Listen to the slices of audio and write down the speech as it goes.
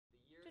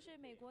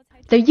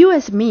The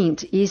U.S.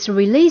 Mint is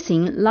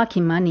releasing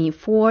lucky money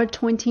for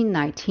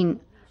 2019,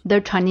 the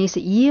Chinese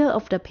Year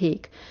of the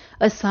Pig,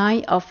 a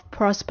sign of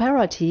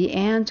prosperity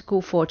and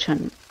good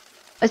fortune.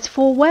 As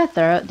for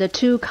whether the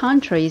two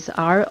countries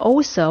are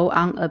also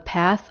on a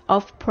path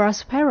of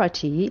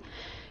prosperity,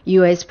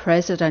 U.S.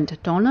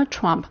 President Donald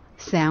Trump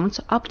sounds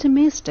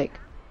optimistic.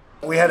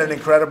 We had an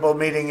incredible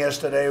meeting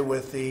yesterday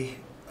with the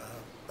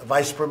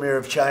Vice Premier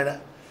of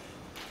China,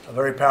 a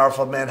very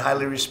powerful man,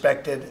 highly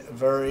respected,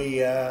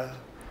 very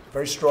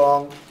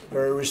strong,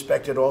 very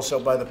respected also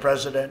by the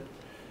President,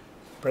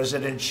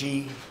 President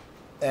Xi.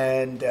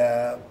 And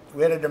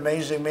we had an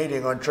amazing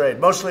meeting on trade,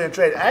 mostly on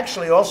trade,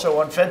 actually also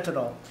on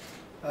fentanyl.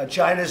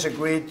 China's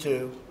agreed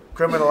to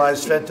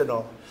criminalize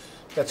fentanyl.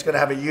 That's going to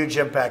have a huge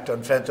impact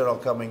on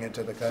fentanyl coming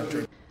into the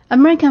country.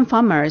 American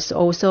farmers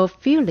also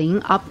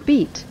feeling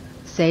upbeat,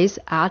 says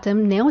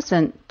Adam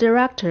Nelson,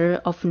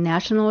 Director of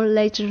National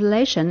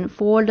Legislation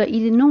for the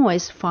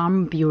Illinois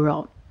Farm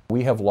Bureau.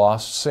 We have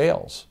lost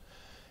sales.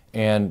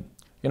 And,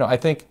 I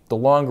think the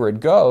longer it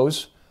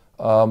goes,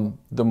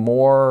 the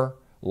more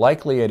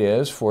likely it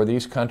is for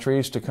these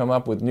countries to come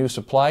up with new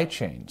supply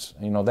chains.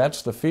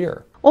 That's the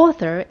fear.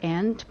 Author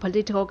and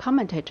political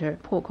commentator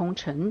Po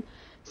Kongchen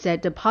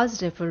said the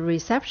positive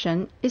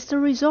reception is the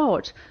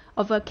result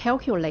of a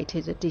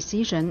calculated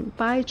decision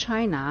by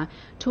China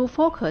to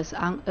focus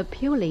on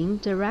appealing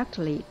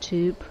directly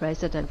to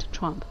President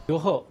Trump. Liu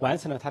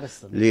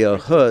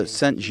He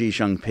sent Xi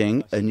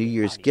Jinping a New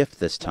Year's gift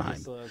this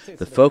time.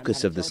 The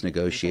focus of this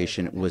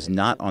negotiation was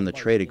not on the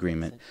trade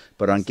agreement,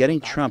 but on getting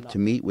Trump to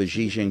meet with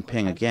Xi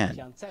Jinping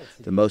again.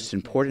 The most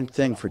important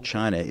thing for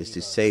China is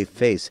to save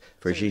face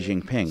for Xi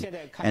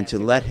Jinping and to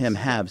let him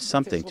have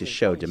something to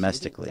show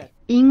domestically.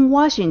 In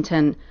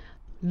Washington,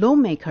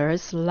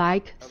 lawmakers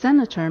like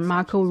Senator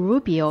Marco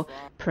Rubio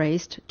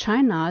praised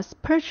China's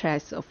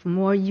purchase of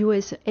more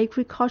U.S.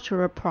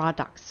 agricultural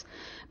products,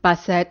 but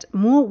said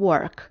more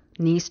work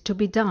needs to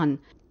be done.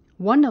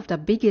 One of the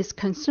biggest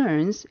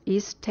concerns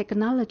is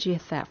technology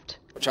theft.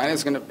 China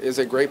is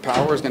a great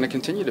power, is going to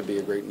continue to be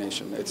a great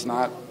nation. It's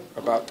not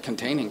about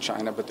containing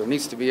China, but there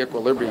needs to be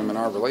equilibrium in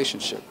our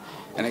relationship.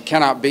 And it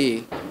cannot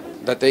be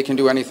that they can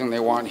do anything they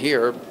want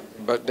here,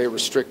 but they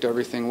restrict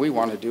everything we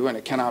want to do, and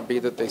it cannot be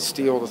that they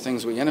steal the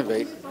things we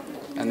innovate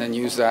and then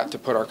use that to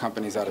put our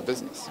companies out of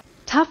business.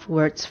 Tough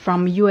words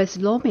from U.S.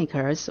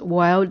 lawmakers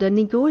while the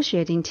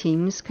negotiating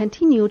teams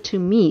continue to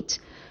meet.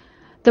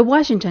 The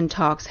Washington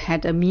talks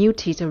had a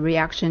muted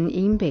reaction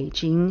in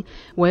Beijing,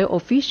 where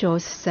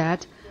officials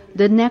said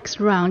the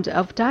next round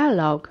of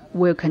dialogue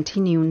will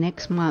continue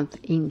next month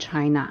in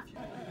China.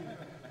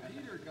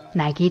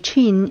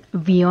 Ching,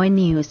 VOA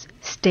News,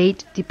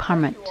 State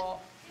Department.